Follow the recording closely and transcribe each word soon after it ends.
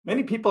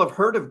Many people have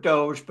heard of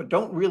Doge, but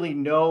don't really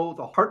know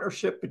the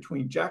partnership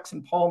between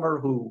Jackson Palmer,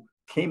 who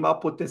came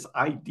up with this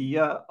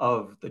idea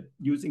of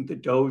using the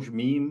Doge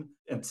meme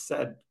and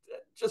said,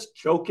 just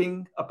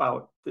joking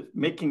about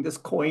making this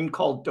coin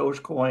called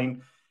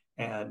Dogecoin.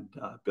 And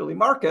Billy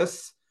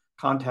Marcus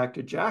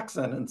contacted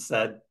Jackson and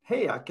said,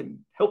 hey, I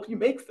can help you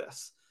make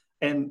this.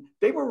 And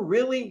they were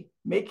really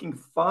making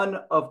fun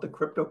of the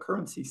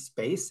cryptocurrency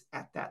space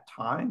at that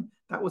time.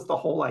 That was the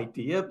whole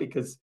idea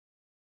because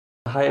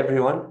Hi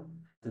everyone.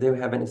 Today we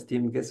have an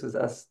esteemed guest with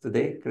us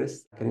today.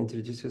 Kriss, can you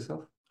introduce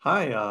yourself?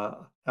 Hi,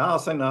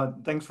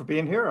 Allison. Thanks for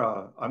being here.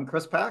 I'm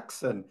Kriss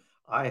Pax, and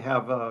I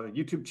have a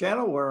YouTube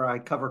channel where I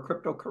cover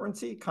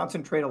cryptocurrency,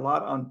 concentrate a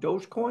lot on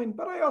Dogecoin,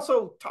 but I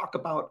also talk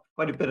about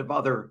quite a bit of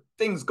other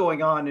things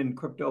going on in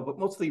crypto, but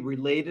mostly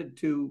related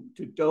to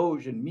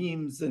Doge and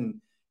memes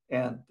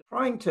and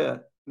trying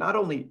to not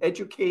only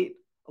educate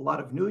a lot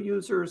of new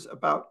users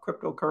about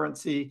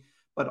cryptocurrency,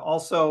 but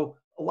also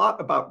a lot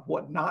about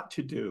what not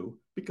to do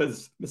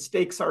because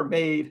mistakes are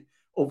made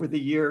over the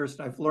years,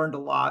 and I've learned a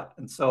lot.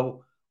 And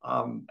so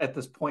at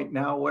this point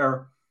now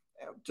where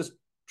just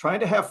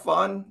trying to have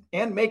fun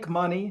and make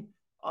money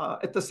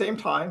at the same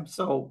time.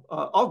 So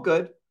all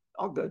good,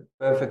 all good.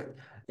 Perfect.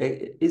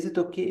 Is it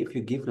okay if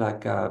you give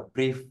like a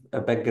brief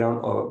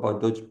background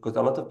about Doge? Because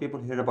a lot of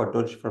people hear about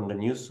Doge from the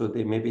news, so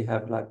they maybe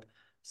have like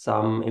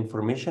some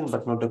information,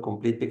 but not the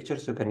complete picture.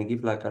 So can you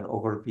give like an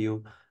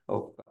overview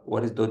of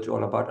what is Doge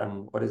all about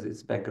and what is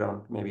its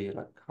background? Maybe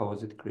like how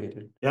was it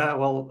created? Yeah,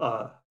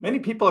 well, many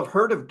people have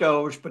heard of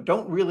Doge, but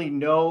don't really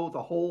know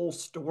the whole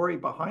story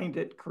behind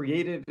it.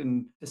 Created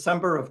in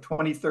December of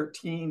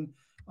 2013,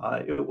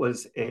 it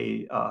was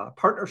a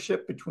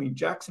partnership between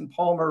Jackson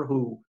Palmer,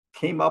 who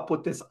came up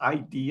with this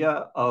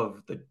idea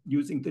of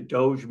using the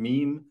Doge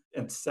meme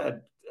and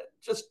said,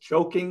 just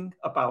joking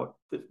about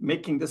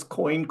making this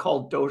coin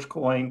called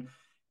Dogecoin.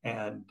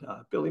 And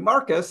Billy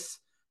Marcus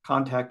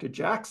contacted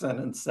Jackson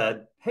and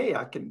said, hey,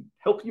 I can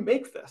help you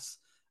make this.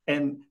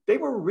 And they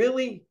were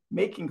really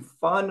making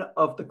fun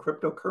of the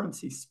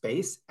cryptocurrency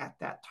space at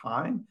that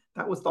time.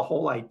 That was the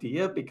whole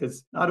idea,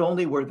 because not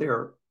only were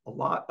there a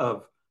lot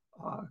of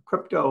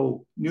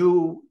crypto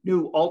new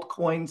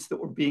altcoins that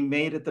were being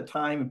made at the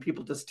time and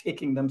people just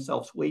taking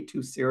themselves way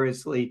too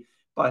seriously,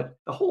 but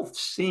the whole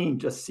scene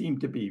just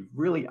seemed to be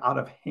really out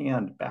of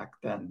hand back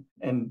then.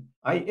 And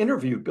I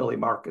interviewed Billy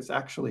Marcus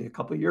actually a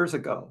couple of years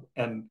ago,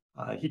 and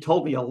he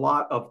told me a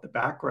lot of the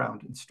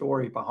background and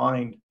story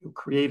behind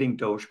creating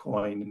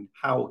Dogecoin and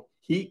how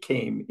he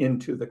came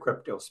into the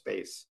crypto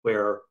space,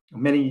 where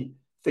many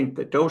think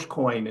that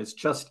Dogecoin is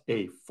just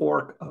a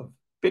fork of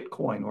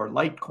Bitcoin or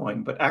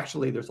Litecoin, but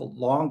actually there's a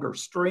longer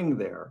string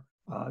there.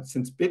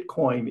 Since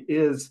Bitcoin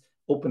is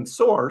open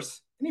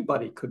source,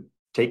 anybody could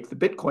take the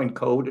Bitcoin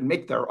code and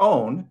make their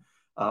own,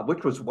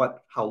 which was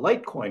how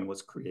Litecoin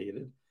was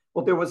created.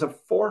 Well, there was a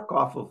fork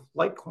off of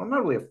Litecoin,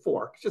 not really a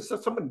fork, just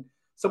that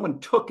someone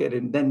took it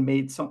and then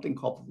made something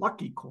called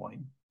Lucky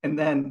Coin. And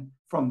then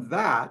from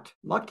that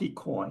Lucky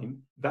Coin,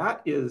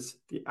 that is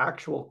the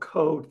actual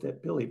code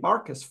that Billy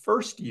Marcus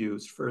first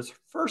used for his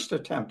first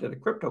attempt at a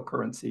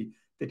cryptocurrency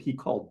that he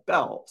called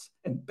Bells.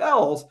 And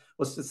Bells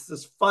was just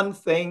this fun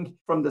thing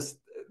from this.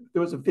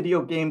 There was a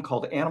video game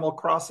called Animal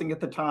Crossing at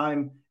the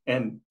time.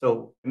 And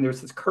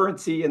there's this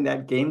currency in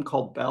that game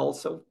called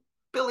Bells. So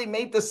Billy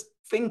made this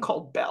thing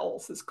called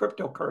Bells, this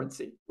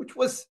cryptocurrency, which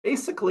was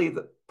basically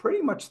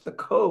pretty much the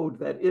code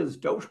that is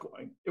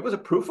Dogecoin. It was a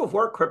proof of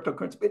work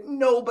cryptocurrency, but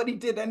nobody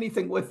did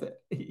anything with it.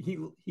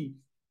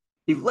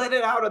 He let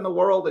it out in the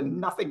world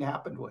and nothing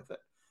happened with it.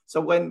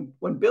 So when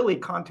Billy So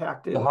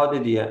contacted how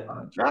did you,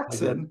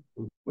 Jackson,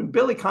 when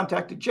Billy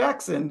contacted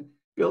Jackson,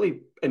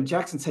 Billy and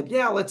Jackson said,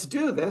 yeah, let's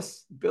do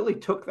this. Billy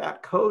took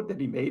that code that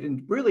he made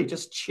and really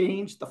just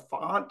changed the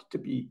font to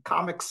be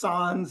Comic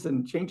Sans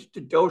and changed it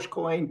to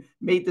Dogecoin,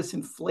 made this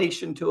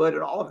inflation to it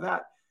and all of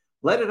that,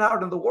 let it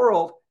out in the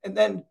world. And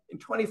then in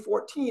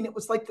 2014, it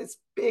was like this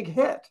big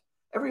hit.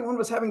 Everyone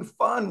was having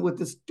fun with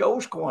this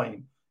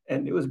Dogecoin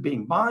and it was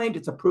being mined.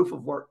 It's a proof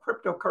of work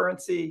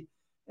cryptocurrency.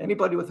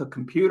 Anybody with a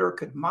computer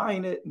could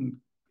mine it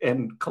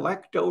and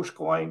collect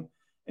Dogecoin.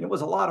 And it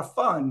was a lot of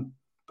fun.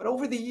 But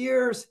over the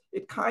years,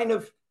 it kind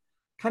of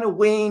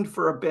waned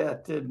for a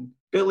bit. And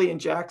Billy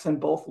and Jackson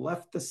both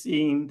left the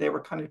scene. They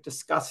were kind of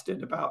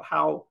disgusted about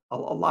how a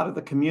lot of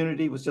the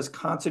community was just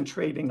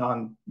concentrating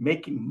on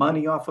making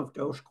money off of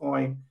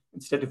Dogecoin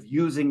instead of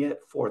using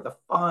it for the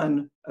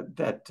fun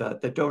that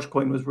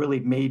Dogecoin was really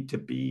made to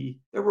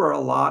be. There were a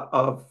lot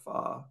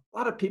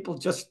of people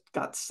just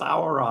got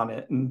sour on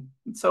it, and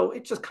so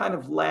it just kind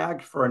of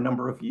lagged for a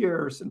number of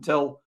years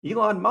until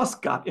Elon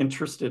Musk got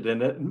interested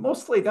in it, and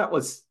mostly that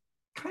was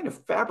kind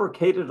of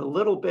fabricated a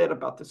little bit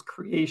about this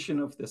creation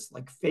of this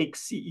like fake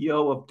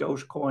CEO of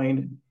Dogecoin,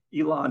 and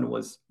Elon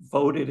was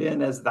voted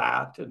in as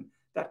that, and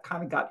that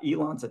kind of got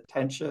Elon's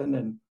attention,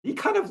 and he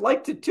kind of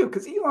liked it too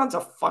because Elon's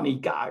a funny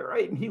guy,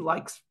 right? And he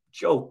likes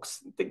jokes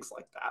and things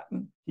like that.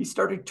 And he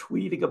started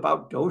tweeting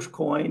about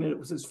Dogecoin, and it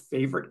was his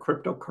favorite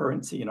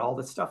cryptocurrency and all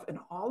this stuff. And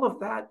all of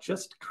that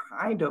just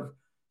kind of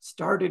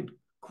started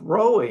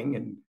growing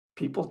and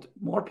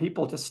more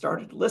people just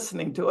started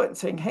listening to it and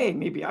saying, hey,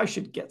 maybe I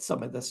should get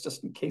some of this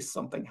just in case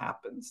something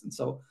happens. And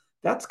so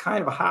that's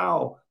kind of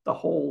how the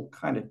whole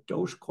kind of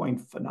Dogecoin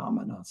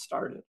phenomenon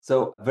started.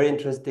 So very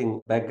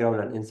interesting background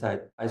and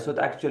insight. I thought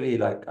actually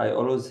like I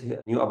always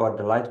knew about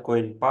the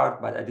Litecoin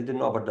part, but I didn't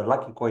know about the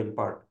Lucky Coin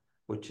part,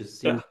 which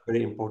seems Yeah.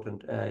 very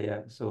important.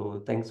 Yeah.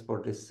 So thanks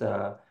for this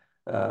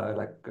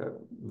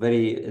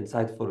very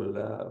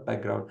insightful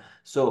background.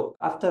 So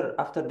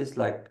after this,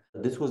 like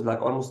this was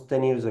like almost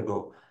 10 years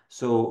ago.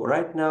 So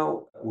right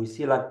now we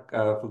see like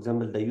for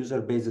example the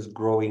user base is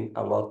growing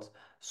a lot.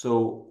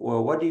 So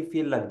what do you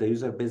feel like the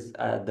user base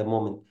at the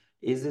moment?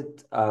 Is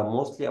it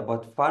mostly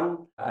about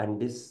fun and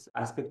this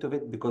aspect of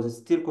it because it's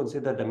still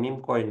considered a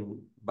meme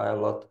coin by a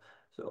lot,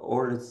 so,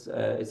 or it's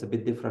a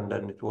bit different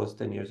than it was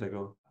 10 years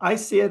ago? I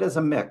see it as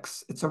a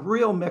mix. It's a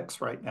real mix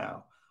right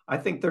now. I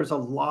think there's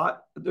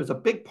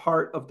a big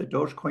part of the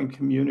Dogecoin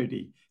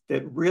community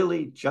that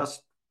really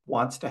just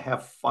wants to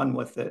have fun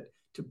with it,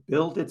 to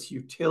build its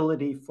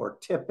utility for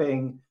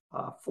tipping,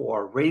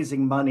 for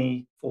raising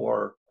money,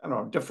 for, I don't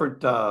know,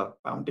 different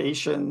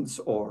foundations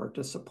or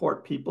to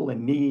support people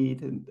in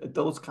need and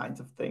those kinds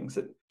of things.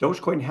 And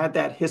Dogecoin had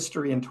that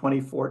history in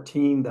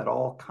 2014 that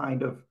all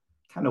kind of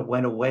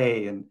went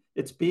away, and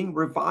it's being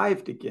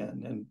revived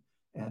again.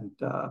 And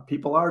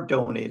people are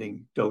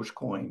donating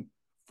Dogecoin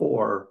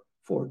for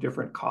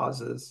different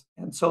causes.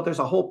 And so there's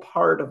a whole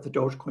part of the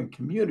Dogecoin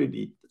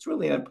community that's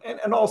really,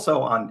 and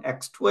also on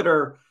X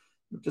Twitter,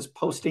 just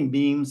posting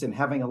memes and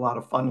having a lot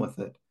of fun with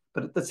it.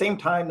 But at the same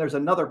time, there's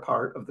another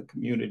part of the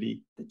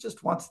community that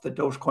just wants the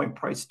Dogecoin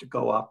price to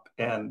go up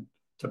and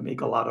to make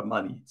a lot of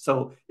money.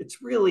 So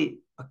it's really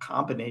a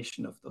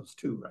combination of those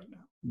two right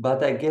now.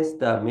 But I guess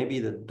maybe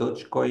the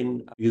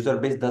Dogecoin user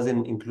base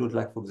doesn't include,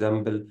 like, for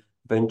example,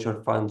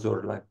 venture funds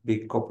or like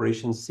big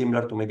corporations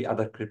similar to maybe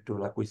other crypto,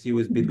 like we see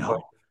with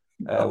Bitcoin.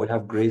 No, We no.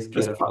 have Grayscale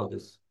As and far, all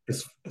this.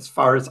 as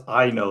far as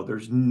I know,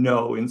 there's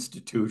no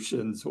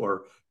institutions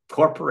or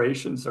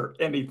corporations or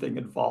anything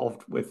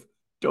involved with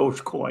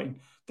Dogecoin.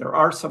 There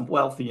are some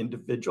wealthy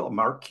individual.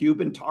 Mark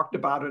Cuban talked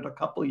about it a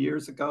couple of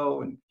years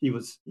ago, and he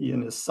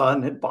and his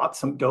son had bought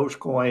some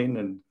Dogecoin,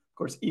 and of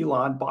course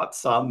Elon bought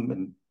some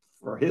and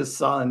for his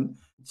son.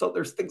 So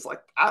there's things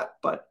like that,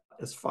 but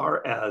as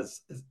far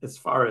as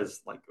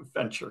like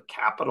venture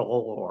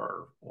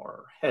capital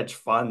or hedge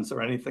funds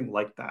or anything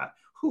like that,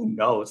 who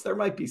knows? There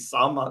might be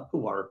some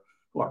who are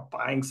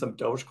buying some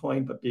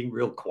Dogecoin but being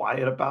real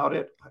quiet about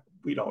it.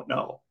 We don't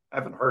know. I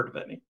haven't heard of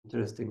any.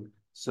 Interesting.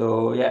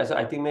 So yeah, so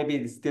I think maybe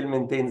it still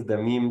maintains the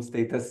meme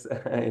status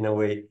in a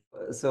way.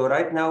 So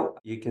right now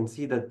you can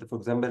see that, for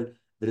example,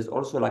 there is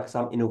also like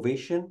some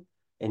innovation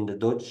in the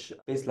Doge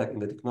space, like in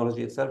the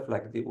technology itself.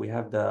 Like we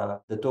have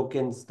the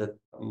tokens that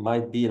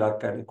might be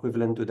like an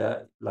equivalent to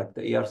the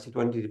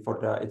ERC20 for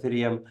the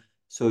Ethereum.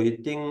 So you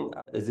think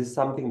is this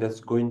something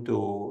that's going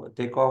to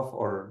take off,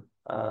 or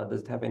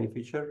does it have any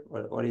future?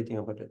 What do you think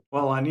about it?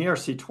 Well, on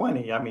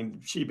ERC20, I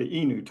mean, Shiba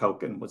Inu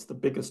token was the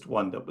biggest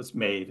one that was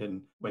made.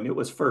 And when it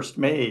was first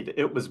made,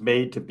 it was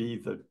made to be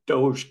the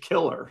Doge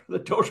killer, the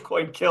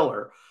Dogecoin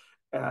killer.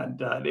 And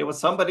it was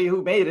somebody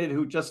who made it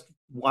who just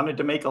wanted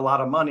to make a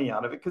lot of money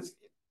out of it because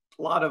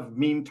a lot of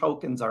meme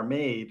tokens are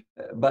made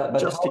But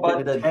just how to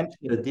get about attention,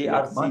 the to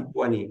make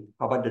money. DRC20?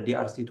 How about the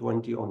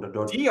DRC20 on the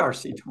Doge?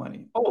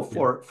 DRC20. Oh,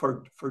 Yeah.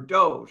 for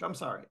Doge. I'm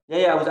sorry.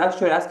 Yeah. I was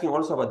actually asking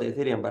also about the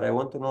Ethereum, but I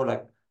want to know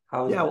like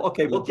how is Yeah, the well,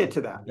 okay, we'll Doge get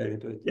to that. comparing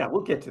to it? Yeah,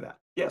 we'll get to that.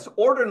 Yes,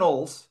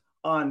 ordinals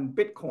on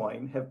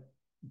Bitcoin have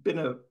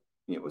been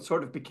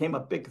sort of became a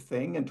big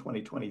thing in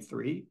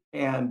 2023.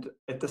 And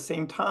at the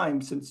same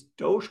time, since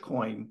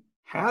Dogecoin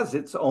has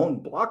its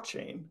own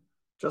blockchain,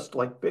 just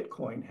like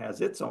Bitcoin has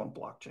its own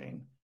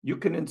blockchain, you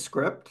can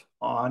inscript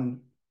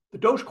on the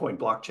Dogecoin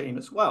blockchain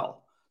as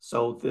well.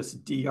 So this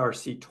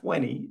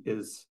DRC20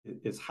 is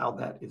how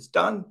that is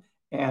done.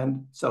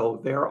 And so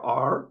there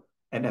are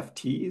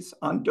NFTs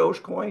on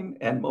Dogecoin.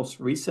 And most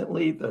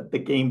recently, the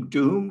game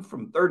Doom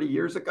from 30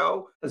 years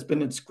ago has been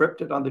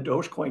inscripted on the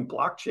Dogecoin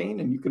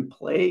blockchain, and you can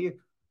play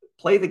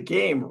the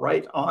game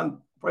right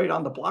on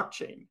the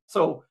blockchain.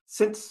 So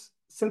since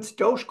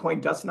Dogecoin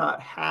does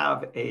not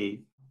have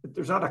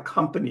there's not a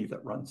company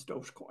that runs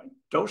Dogecoin.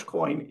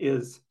 Dogecoin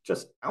is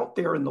just out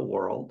there in the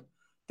world.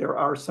 There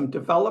are some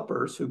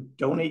developers who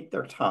donate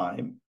their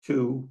time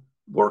to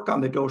work on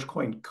the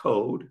Dogecoin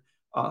code,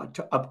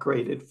 to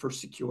upgrade it for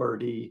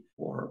security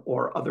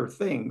or other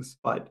things,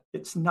 but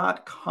it's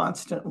not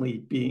constantly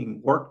being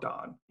worked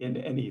on in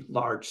any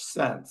large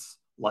sense,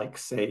 like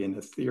say an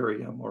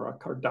Ethereum or a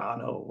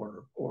Cardano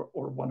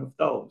or one of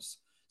those.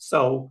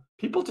 So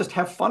people just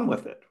have fun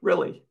with it,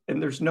 really.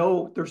 And there's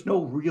no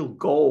real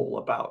goal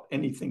about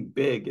anything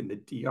big in the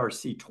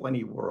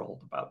DRC20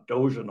 world about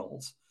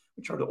Doginals,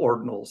 which are the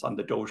ordinals on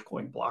the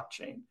Dogecoin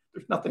blockchain.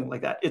 There's nothing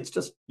like that. It's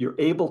just you're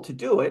able to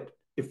do it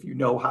if you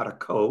know how to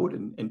code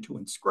and to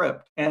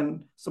inscript.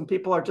 And some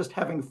people are just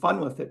having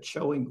fun with it,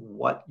 showing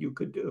what you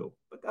could do.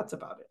 But that's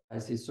about it. I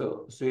see.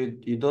 So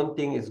you don't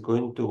think it's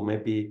going to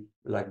maybe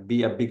like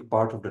be a big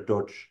part of the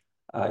Doge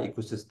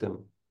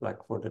ecosystem,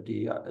 like for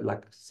the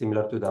like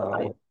similar to I,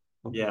 the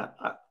Okay. Yeah,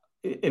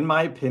 in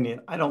my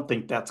opinion, I don't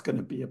think that's going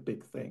to be a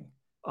big thing.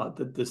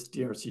 That this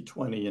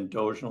DRC20 and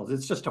Doge,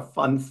 it's just a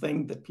fun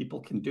thing that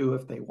people can do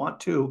if they want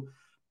to,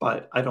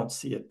 but I don't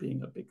see it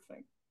being a big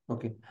thing.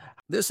 Okay.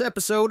 This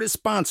episode is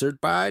sponsored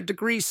by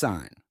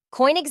DegreeSign.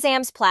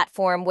 CoinExam's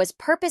platform was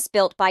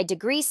purpose-built by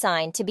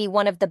DegreeSign to be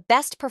one of the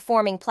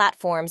best-performing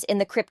platforms in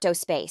the crypto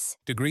space.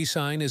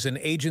 DegreeSign is an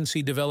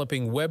agency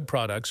developing web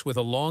products with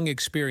a long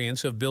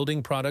experience of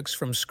building products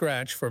from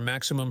scratch for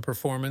maximum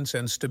performance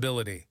and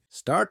stability.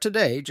 Start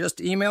today.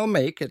 Just email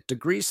make at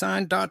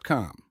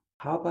degreesign.com.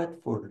 How about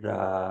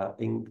for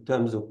in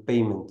terms of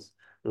payments?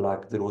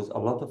 Like there was a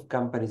lot of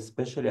companies,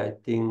 especially I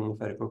think,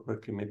 if I recall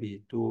correctly,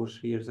 maybe 2 or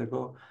 3 years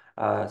ago,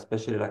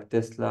 especially like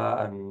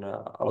Tesla and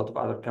a lot of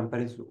other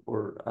companies,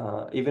 or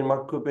even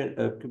Mark Cuban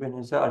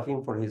himself. I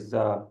think for his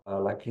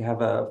like he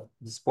have a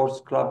sports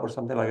club or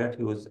something like that.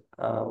 He was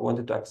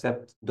wanted to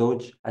accept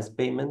Doge as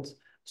payments.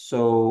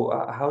 So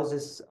how is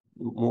this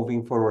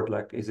moving forward?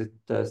 Like, is it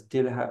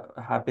still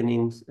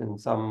happening in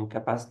some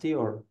capacity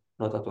or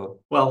not at all?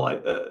 Well,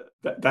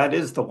 that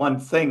is the one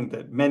thing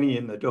that many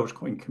in the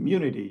Dogecoin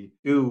community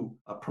do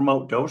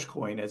promote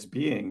Dogecoin as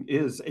being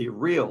is a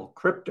real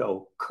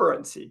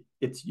cryptocurrency,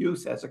 its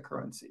use as a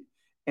currency.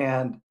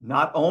 And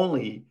not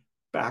only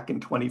back in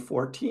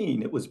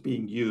 2014, it was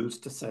being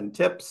used to send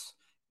tips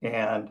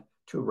and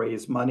to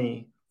raise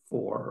money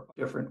for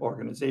different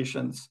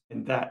organizations,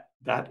 and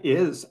that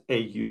is a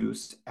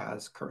use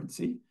as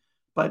currency.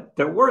 But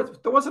there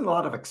wasn't a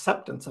lot of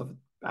acceptance of it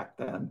back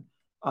then.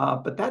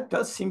 But that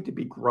does seem to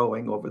be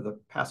growing over the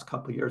past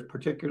couple of years,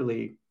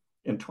 particularly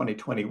in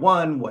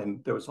 2021,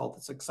 when there was all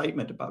this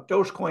excitement about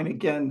Dogecoin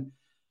again,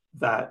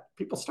 that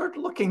people started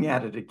looking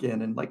at it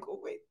again and like, oh,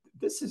 wait,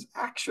 this is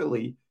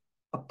actually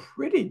a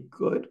pretty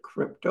good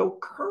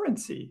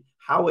cryptocurrency,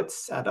 how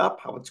it's set up,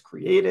 how it's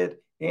created,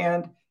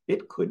 and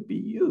it could be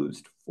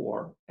used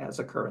for as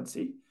a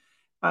currency.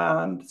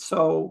 And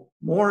so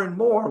more and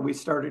more, we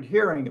started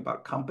hearing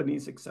about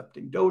companies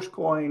accepting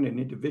Dogecoin and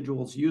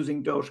individuals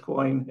using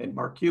Dogecoin. And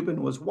Mark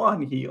Cuban was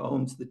one. He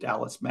owns the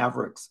Dallas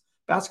Mavericks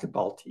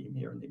basketball team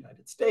here in the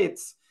United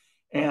States.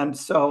 And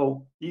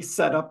so he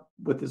set up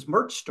with his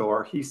merch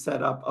store, he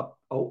set up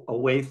a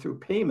way through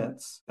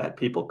payments that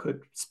people could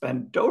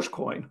spend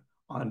Dogecoin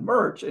on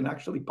merch and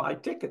actually buy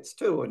tickets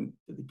too, and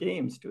to the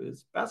games to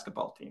his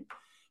basketball team.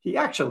 He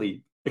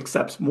actually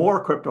accepts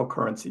more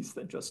cryptocurrencies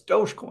than just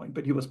Dogecoin,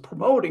 but he was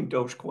promoting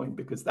Dogecoin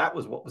because that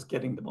was what was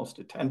getting the most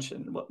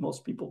attention and what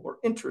most people were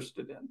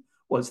interested in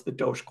was the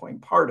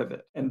Dogecoin part of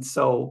it. And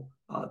so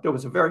there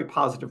was a very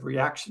positive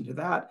reaction to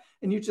that.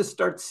 And you just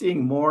start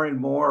seeing more and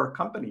more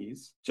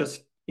companies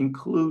just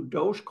include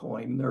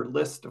Dogecoin in their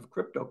list of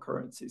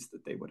cryptocurrencies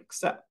that they would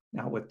accept.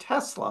 Now with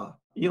Tesla,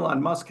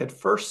 Elon Musk had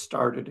first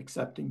started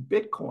accepting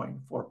Bitcoin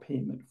for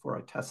payment for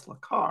a Tesla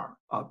car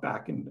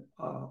back in,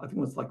 I think it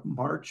was like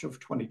March of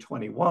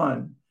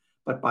 2021.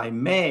 But by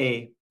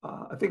May,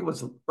 I think it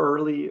was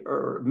early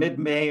or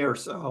mid-May or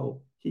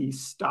so, he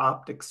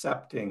stopped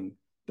accepting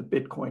the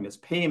Bitcoin as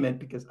payment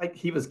because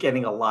he was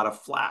getting a lot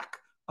of flack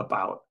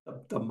about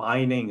the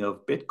mining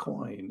of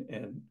Bitcoin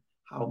and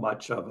how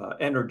much of an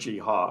energy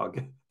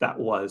hog that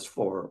was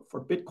for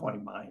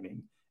Bitcoin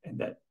mining, and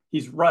that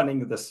he's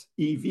running this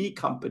EV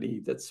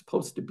company that's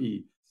supposed to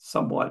be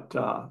somewhat,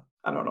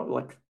 I don't know,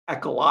 like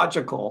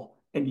ecological,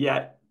 and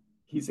yet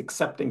he's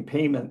accepting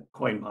payment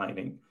coin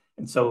mining.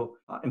 And so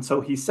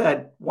he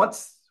said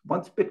once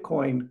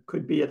Bitcoin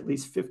could be at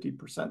least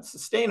 50%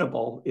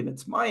 sustainable in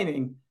its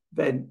mining,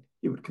 then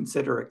he would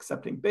consider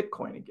accepting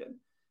Bitcoin again.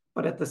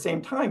 But at the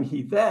same time,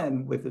 he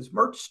then, with his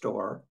merch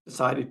store,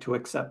 decided to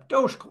accept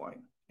Dogecoin.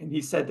 And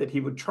he said that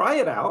he would try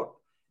it out.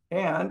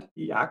 And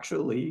he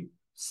actually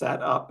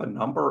set up a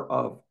number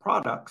of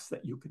products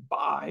that you could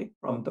buy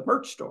from the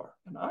merch store.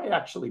 And I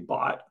actually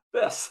bought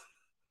this.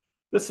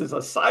 This is a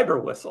cyber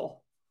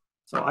whistle.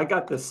 So I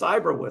got this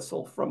cyber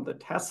whistle from the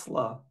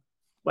Tesla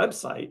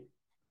website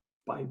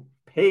by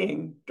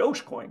paying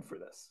Dogecoin for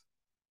this.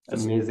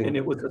 It's amazing. And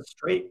it was a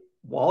straight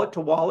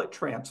wallet-to-wallet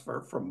transfer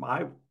from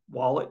my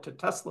wallet to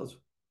Tesla's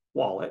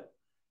wallet.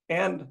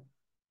 And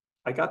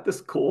I got this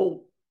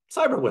cool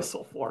cyber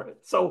whistle for it.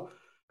 So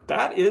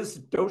that is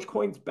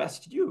Dogecoin's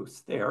best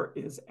use there,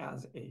 is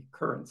as a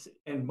currency.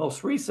 And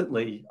most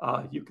recently,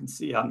 you can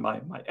see on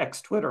my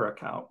ex Twitter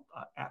account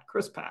at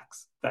Kriss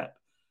Pax that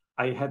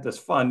I had this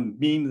fun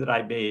meme that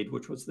I made,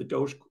 which was the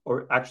Doge,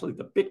 or actually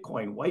the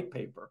Bitcoin white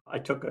paper. I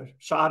took a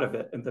shot of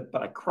it,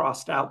 but I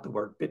crossed out the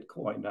word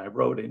Bitcoin and I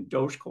wrote in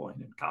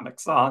Dogecoin in Comic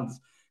Sans,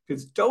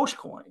 because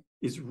Dogecoin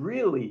is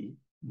really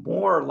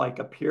more like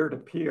a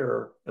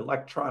peer-to-peer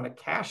electronic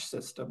cash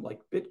system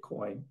like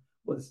Bitcoin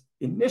was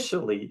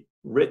initially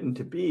written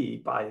to be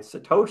by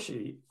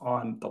Satoshi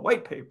on the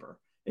white paper.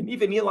 And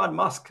even Elon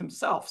Musk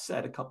himself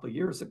said a couple of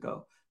years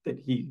ago that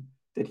he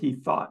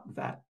thought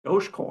that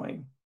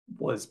Dogecoin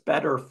was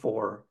better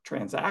for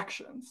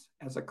transactions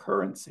as a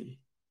currency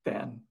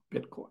than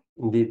Bitcoin.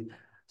 Indeed.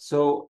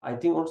 So I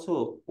think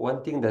also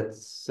one thing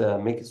that's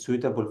make it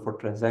suitable for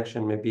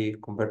transaction, maybe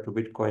compared to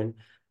Bitcoin,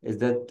 is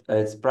that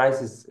its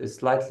price is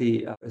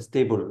slightly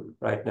stable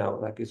right now,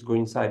 like it's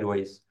going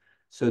sideways.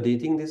 So do you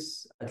think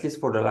this, at least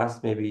for the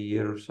last maybe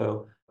year or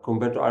so,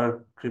 compared to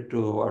other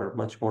crypto, are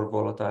much more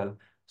volatile?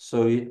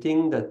 So you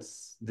think that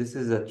this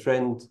is a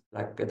trend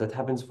like that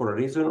happens for a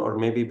reason, or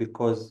maybe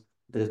because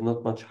there's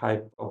not much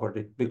hype over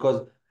it?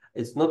 Because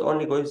it's not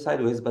only going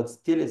sideways, but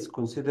still it's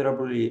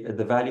considerably,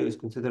 the value is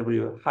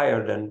considerably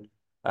higher than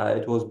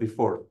it was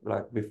before,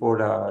 like before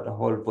the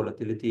whole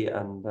volatility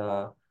and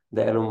the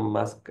Elon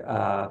Musk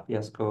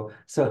fiasco.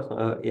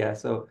 So yeah,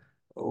 so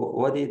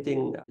what do you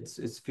think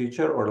its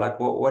future, or like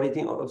what do you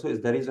think also is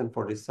the reason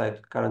for this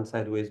current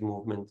sideways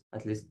movement,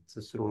 at least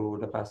through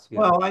the past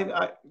year?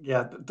 Well,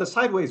 yeah, the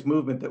sideways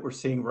movement that we're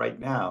seeing right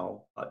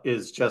now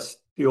is just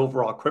the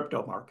overall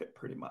crypto market,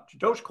 pretty much.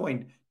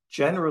 Dogecoin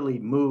generally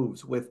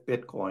moves with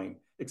Bitcoin,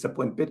 except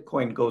when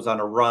Bitcoin goes on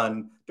a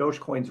run,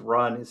 Dogecoin's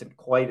run isn't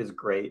quite as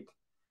great.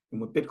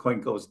 And when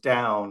Bitcoin goes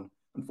down,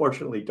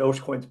 unfortunately,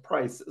 Dogecoin's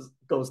price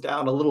goes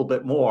down a little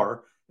bit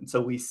more. And so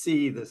we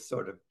see this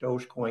sort of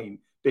Dogecoin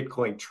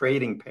Bitcoin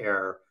trading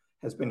pair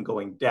has been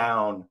going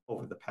down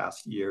over the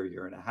past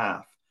year and a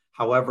half.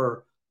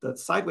 However, the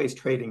sideways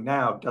trading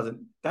now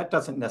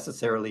doesn't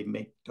necessarily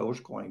make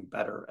Dogecoin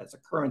better as a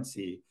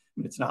currency. I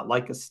mean, it's not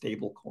like a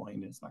stable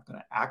coin. It's not going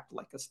to act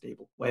like a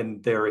stable.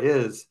 When there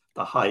is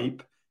the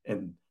hype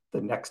and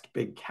the next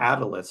big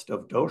catalyst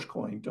of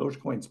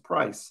Dogecoin's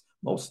price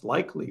most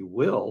likely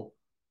will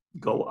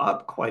go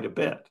up quite a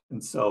bit.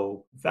 And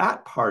so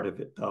that part of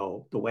it,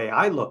 though, the way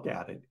I look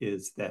at it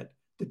is that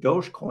the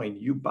Dogecoin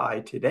you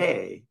buy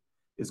today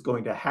is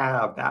going to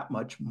have that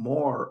much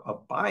more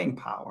of buying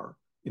power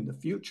in the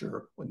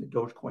future when the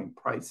Dogecoin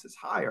price is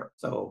higher.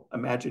 So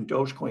imagine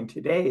Dogecoin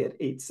today at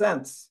 8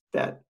 cents,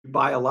 that you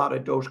buy a lot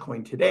of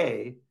Dogecoin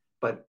today,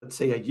 but let's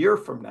say a year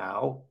from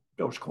now,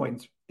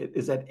 Dogecoin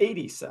is at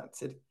 80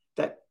 cents.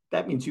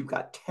 That means you've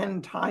got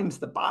 10 times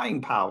the buying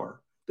power,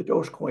 the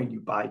Dogecoin you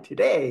buy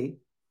today,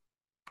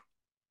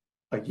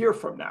 a year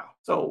from now.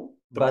 So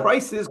the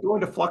price is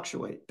going to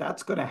fluctuate.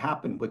 That's going to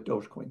happen with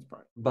Dogecoin's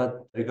price.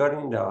 But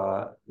regarding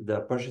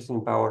the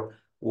purchasing power,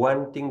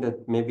 one thing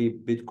that maybe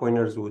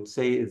Bitcoiners would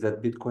say is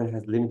that Bitcoin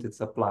has limited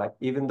supply,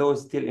 even though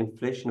it's still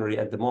inflationary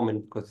at the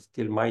moment because it's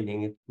still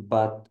mining it.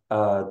 But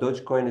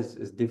Dogecoin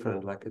is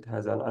different, like it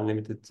has an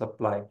unlimited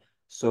supply.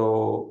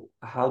 So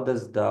how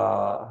does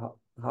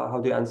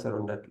how do you answer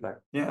on that? Like,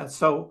 yeah,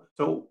 so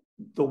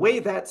the way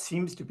that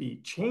seems to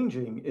be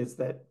changing is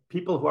that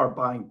people who are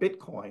buying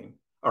Bitcoin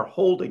are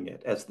holding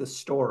it as the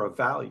store of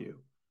value.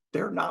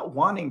 They're not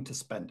wanting to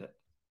spend it.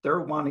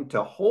 They're wanting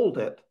to hold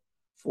it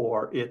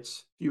for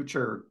its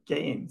future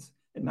gains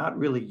and not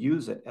really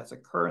use it as a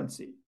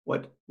currency.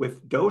 What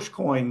with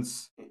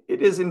Dogecoins,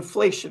 it is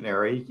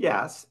inflationary,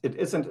 yes. It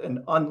isn't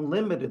an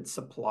unlimited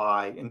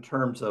supply in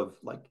terms of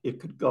like it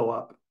could go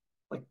up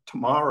like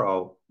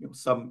tomorrow,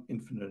 some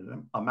infinite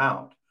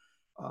amount.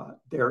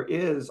 There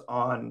is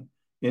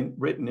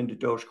written into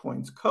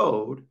Dogecoin's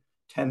code,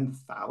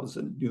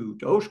 10,000 new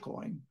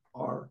Dogecoin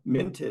are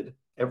minted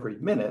every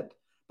minute,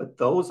 but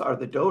those are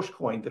the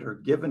Dogecoin that are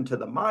given to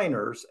the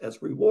miners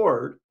as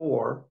reward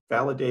for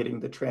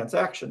validating the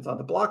transactions on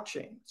the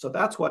blockchain. So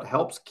that's what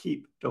helps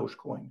keep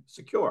Dogecoin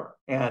secure.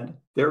 And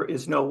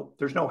there's no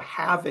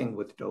halving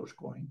with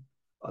Dogecoin.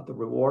 The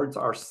rewards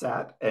are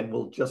set and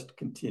will just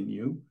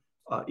continue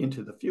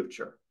into the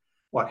future.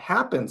 What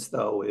happens,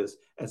 though, is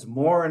as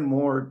more and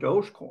more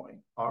Dogecoin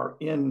are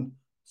in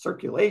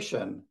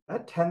circulation,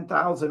 that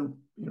 10,000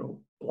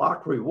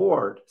 block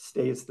reward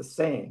stays the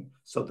same.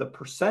 So the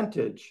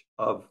percentage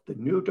of the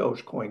new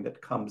Dogecoin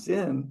that comes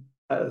in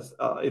as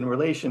in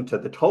relation to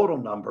the total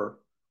number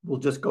will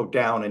just go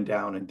down and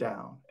down and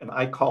down. And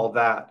I call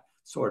that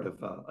sort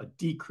of a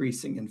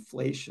decreasing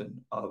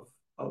inflation of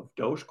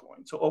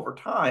Dogecoin. So over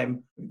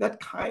time,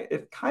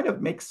 it kind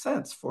of makes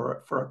sense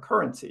for a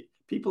currency.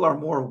 People are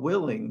more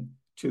willing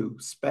to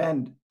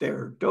spend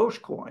their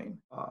Dogecoin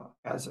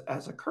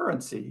as a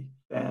currency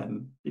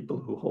than people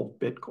who hold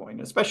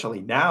Bitcoin,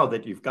 especially now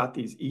that you've got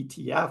these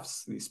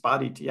ETFs, these spot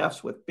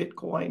ETFs with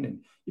Bitcoin, and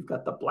you've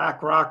got the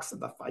BlackRocks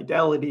and the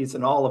Fidelities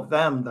and all of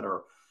them that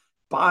are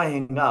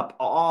buying up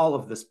all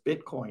of this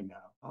Bitcoin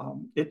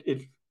now.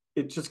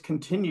 It just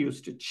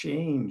continues to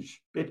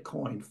change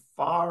Bitcoin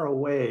far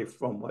away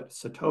from what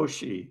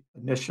Satoshi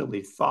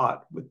initially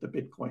thought with the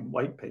Bitcoin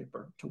white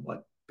paper to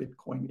what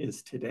Bitcoin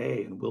is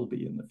today and will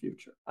be in the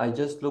future. I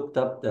just looked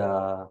up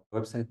the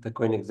website, the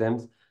Coin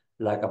Exams,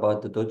 like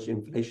about the Doge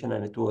inflation,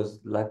 and it was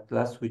like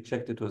last we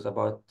checked, it was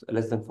about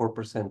less than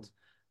 4%.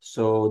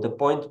 So the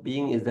point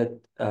being is that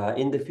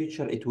in the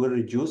future, it will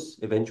reduce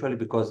eventually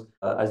because,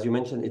 as you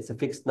mentioned, it's a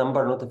fixed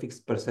number, not a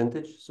fixed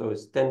percentage. So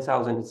it's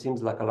 10,000. It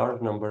seems like a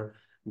large number,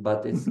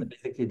 but it's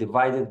basically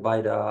divided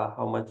by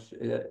how much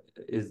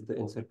is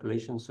in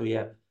circulation. So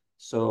yeah,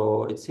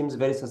 so it seems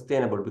very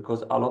sustainable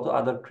because a lot of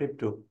other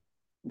crypto,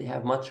 they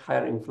have much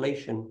higher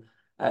inflation.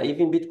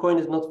 Even Bitcoin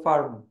is not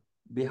far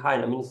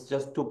behind. I mean, it's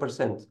just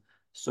 2%.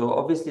 So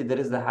obviously there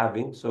is the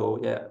halving. So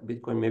yeah,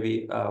 Bitcoin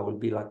maybe will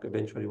be like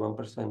eventually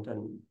 1%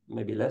 and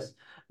maybe less.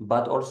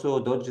 but also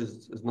Doge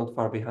is not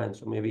far behind.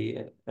 So maybe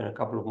in a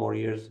couple of more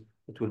years,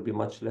 it will be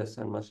much less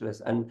and much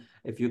less. And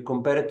if you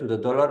compare it to the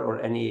dollar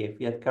or any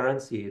fiat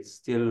currency, it's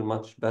still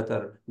much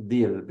better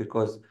deal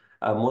because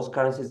most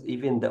currencies,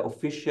 even the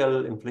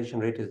official inflation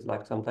rate is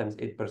like sometimes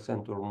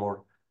 8% or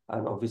more.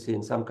 And obviously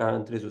in some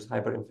countries with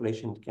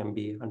hyperinflation, it can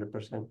be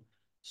 100%.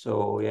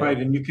 So yeah. Right,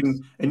 and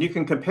you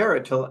can compare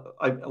it to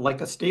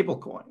like a stable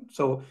coin.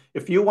 So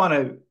if you want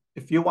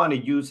to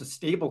use a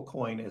stable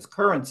coin as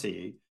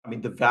currency, I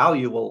mean the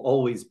value will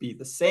always be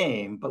the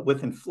same, but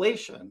with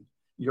inflation,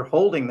 you're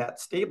holding that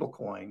stable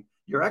coin,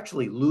 you're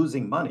actually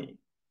losing money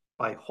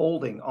by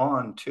holding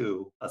on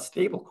to a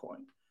stable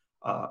coin.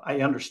 I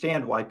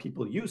understand why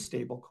people use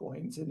stable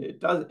coins, and it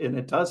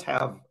does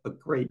have a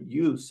great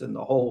use in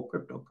the whole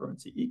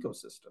cryptocurrency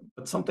ecosystem.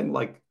 But something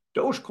like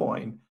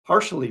Dogecoin,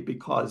 partially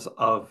because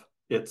of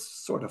its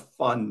sort of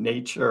fun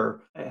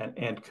nature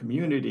and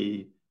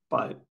community,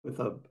 but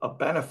with a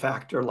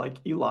benefactor like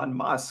Elon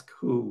Musk,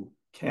 who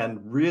can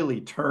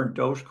really turn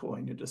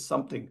Dogecoin into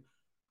something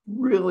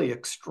really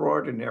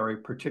extraordinary,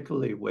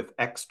 particularly with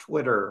X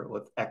Twitter,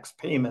 with X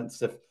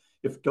payments.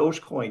 If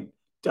Dogecoin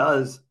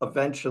does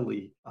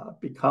eventually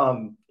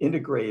become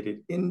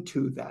integrated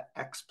into that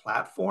X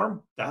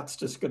platform, that's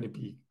just going to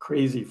be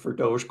crazy for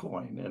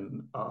Dogecoin.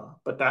 And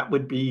but that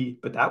would be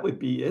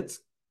its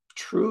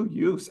true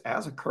use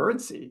as a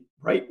currency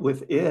right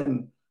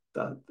within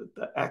the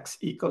X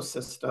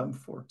ecosystem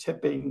for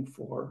tipping,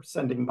 for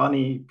sending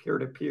money,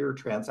 peer-to-peer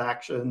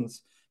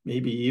transactions,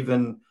 maybe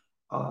even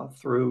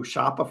through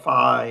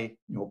Shopify,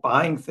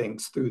 buying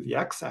things through the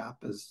X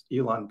app as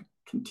Elon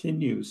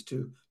continues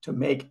to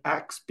make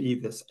X be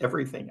this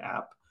everything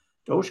app.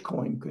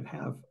 Dogecoin could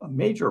have a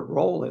major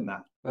role in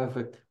that.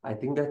 Perfect. I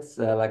think that's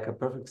like a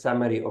perfect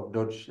summary of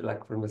Doge,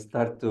 like from the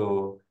start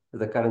to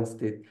the current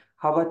state.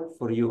 How about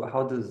for you?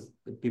 How does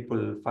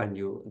people find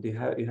you? Do you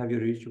have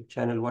your YouTube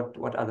channel?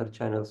 What other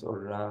channels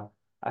or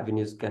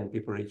avenues can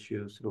people reach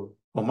you through?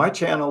 Well, my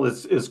channel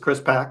is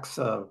Kriss Pax.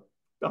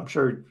 I'm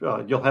sure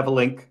you'll have a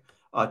link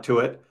to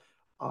it.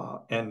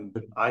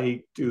 And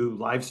I do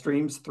live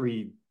streams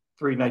three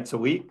nights a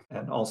week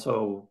and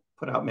also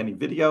put out many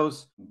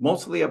videos,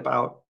 mostly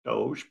about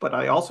Doge, but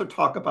I also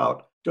talk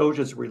about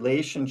Doge's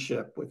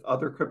relationship with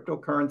other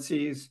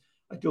cryptocurrencies.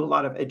 I do a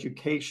lot of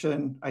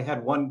education. I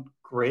had one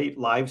great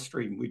live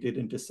stream we did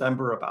in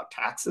December about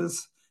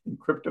taxes and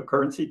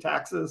cryptocurrency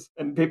taxes.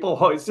 And people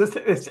always just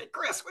say,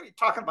 Kriss, what are you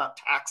talking about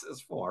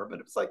taxes for? But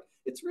it's like,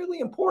 it's really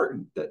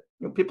important that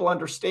people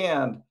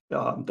understand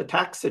the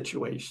tax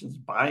situations,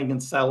 buying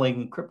and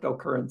selling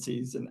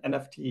cryptocurrencies and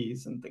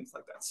NFTs and things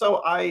like that.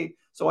 So I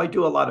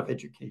do a lot of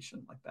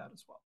education like that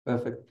as well.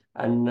 Perfect.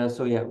 And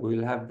so yeah,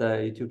 we'll have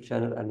the YouTube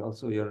channel and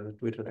also your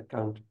Twitter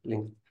account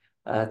linked.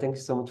 Thank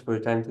you so much for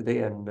your time today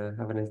and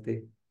have a nice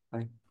day.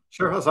 Bye.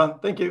 Sure, Hassan.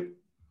 Thank you.